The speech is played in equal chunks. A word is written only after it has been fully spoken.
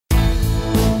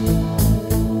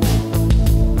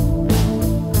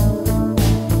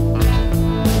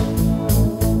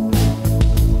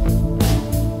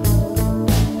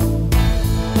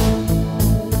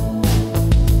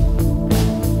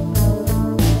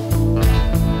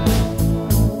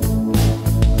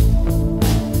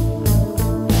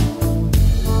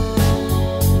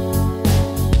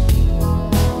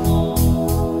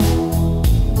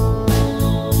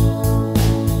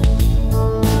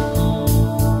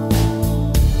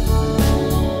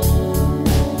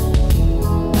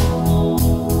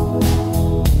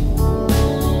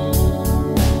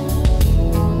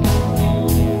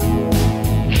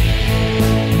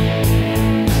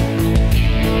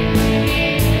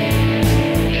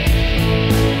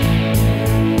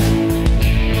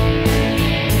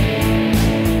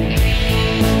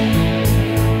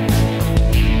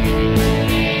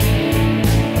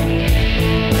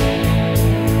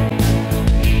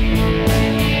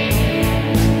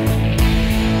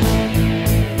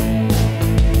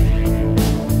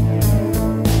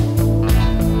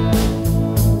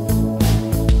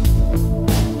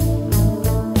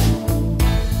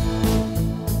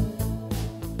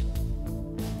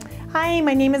Hi,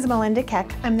 my name is Melinda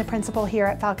Keck. I'm the principal here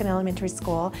at Falcon Elementary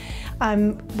School.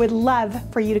 Would love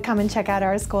for you to come and check out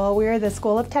our school. We're the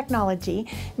School of Technology,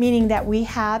 meaning that we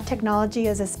have technology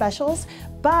as a specials,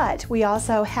 but we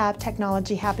also have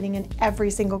technology happening in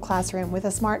every single classroom with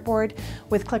a smart board,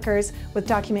 with clickers, with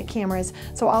document cameras.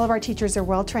 So all of our teachers are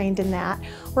well trained in that.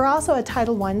 We're also a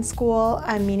Title I school,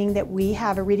 meaning that we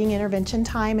have a reading intervention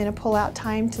time and a pull-out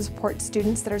time to support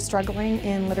students that are struggling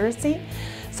in literacy.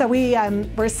 So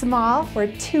we're small, we're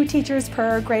 2 teachers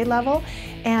per grade level,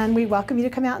 and we welcome you to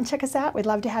come out and check us out. We'd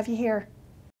love to have you here.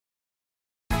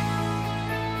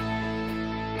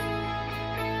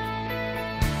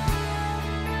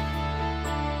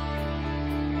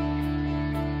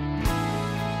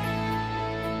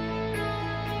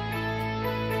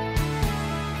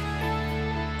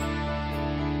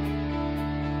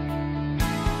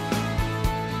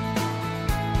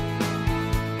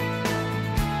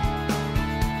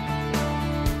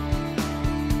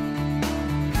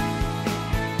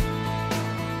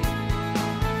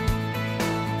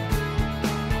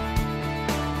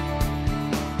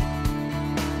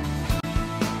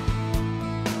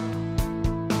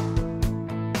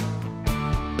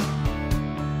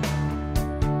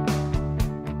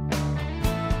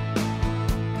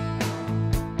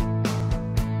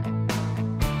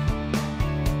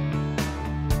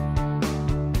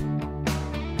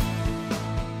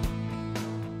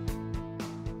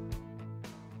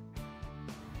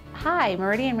 Hi,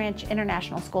 Meridian Ranch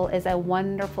International School is a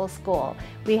wonderful school.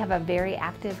 We have a very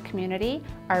active community.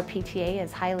 Our PTA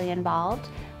is highly involved.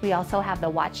 We also have the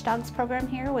Watchdogs program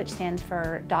here, which stands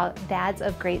for Dads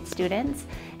of Great Students.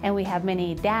 And we have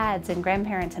many dads and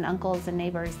grandparents and uncles and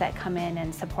neighbors that come in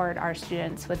and support our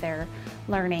students with their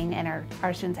learning. And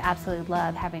our students absolutely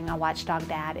love having a watchdog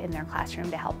dad in their classroom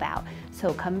to help out.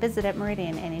 So come visit at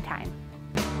Meridian anytime.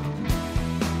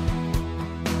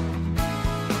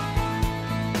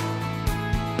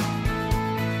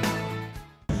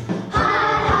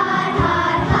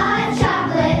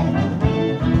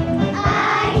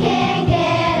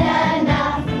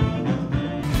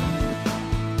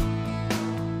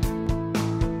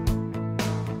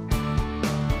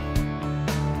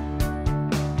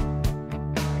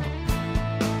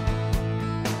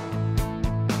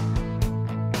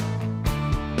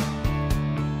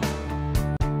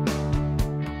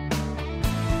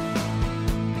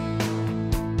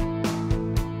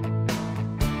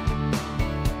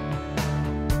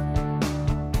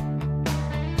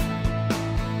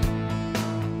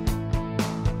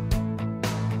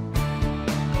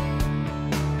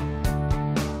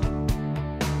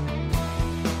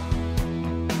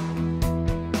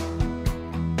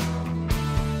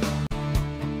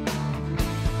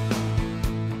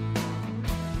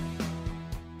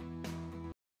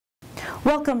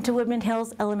 Welcome to Woodman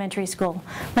Hills Elementary School.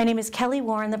 My name is Kelly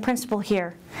Warren, the principal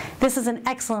here. This is an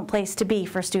excellent place to be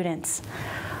for students.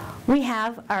 We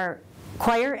have our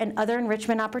choir and other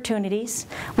enrichment opportunities.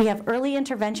 We have early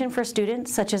intervention for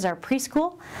students, such as our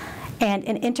preschool, and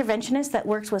an interventionist that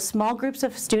works with small groups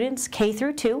of students K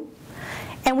through 2.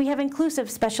 And we have inclusive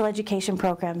special education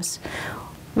programs.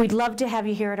 We'd love to have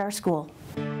you here at our school.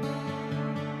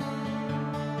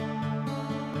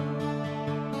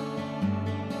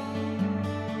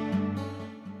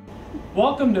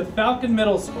 Welcome to Falcon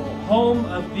Middle School, home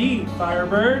of the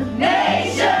Firebird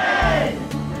Nation!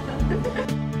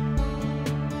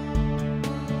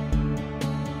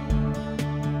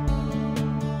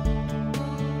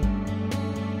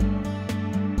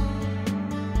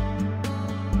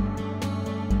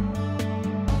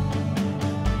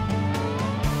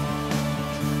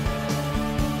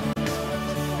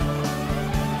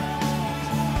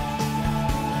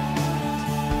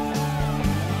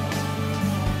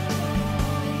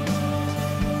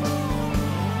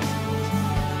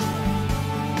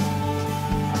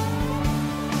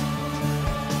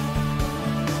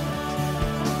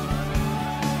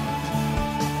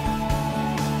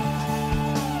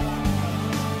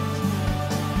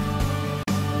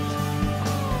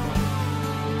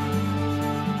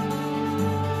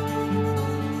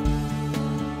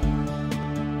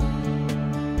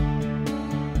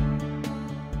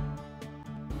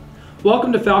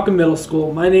 Welcome to Falcon Middle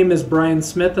School. My name is Brian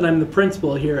Smith and I'm the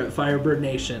principal here at Firebird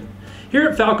Nation. Here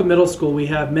at Falcon Middle School we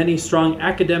have many strong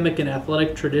academic and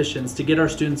athletic traditions to get our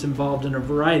students involved in a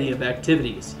variety of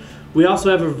activities. We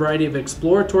also have a variety of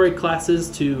exploratory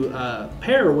classes to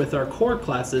pair with our core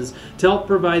classes to help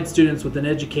provide students with an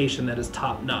education that is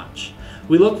top-notch.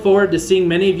 We look forward to seeing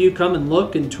many of you come and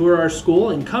look and tour our school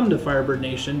and come to Firebird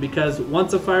Nation, because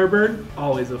once a Firebird,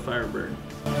 always a Firebird.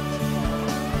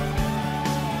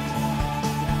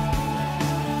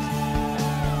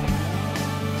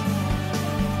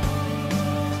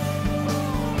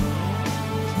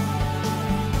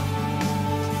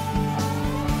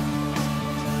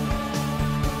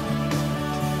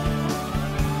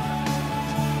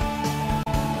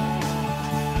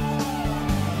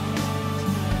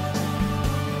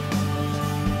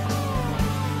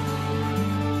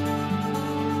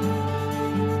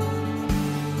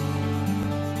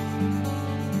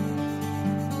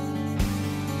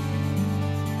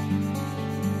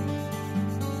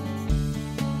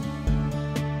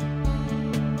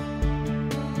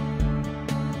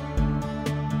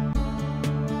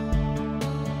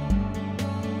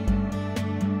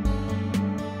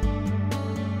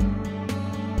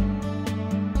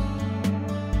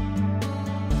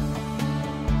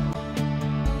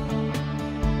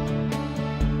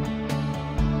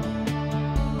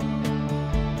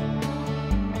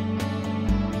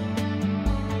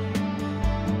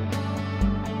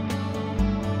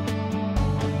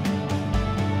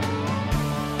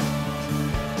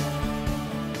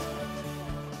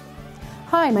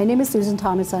 Hi, my name is Susan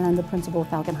Thomas and I'm the principal of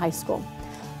Falcon High School.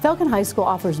 Falcon High School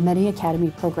offers many academy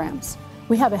programs.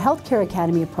 We have a healthcare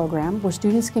academy program where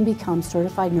students can become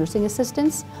certified nursing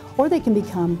assistants or they can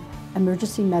become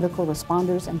emergency medical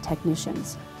responders and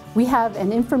technicians. We have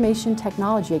an information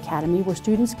technology academy where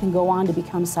students can go on to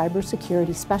become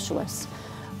cybersecurity specialists.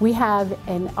 We have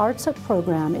an arts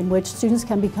program in which students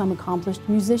can become accomplished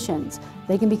musicians.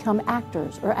 They can become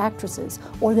actors or actresses,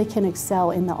 or they can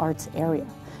excel in the arts area.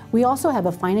 We also have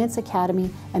a finance academy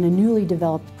and a newly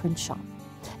developed print shop.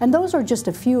 And those are just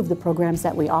a few of the programs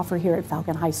that we offer here at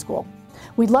Falcon High School.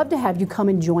 We'd love to have you come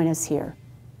and join us here.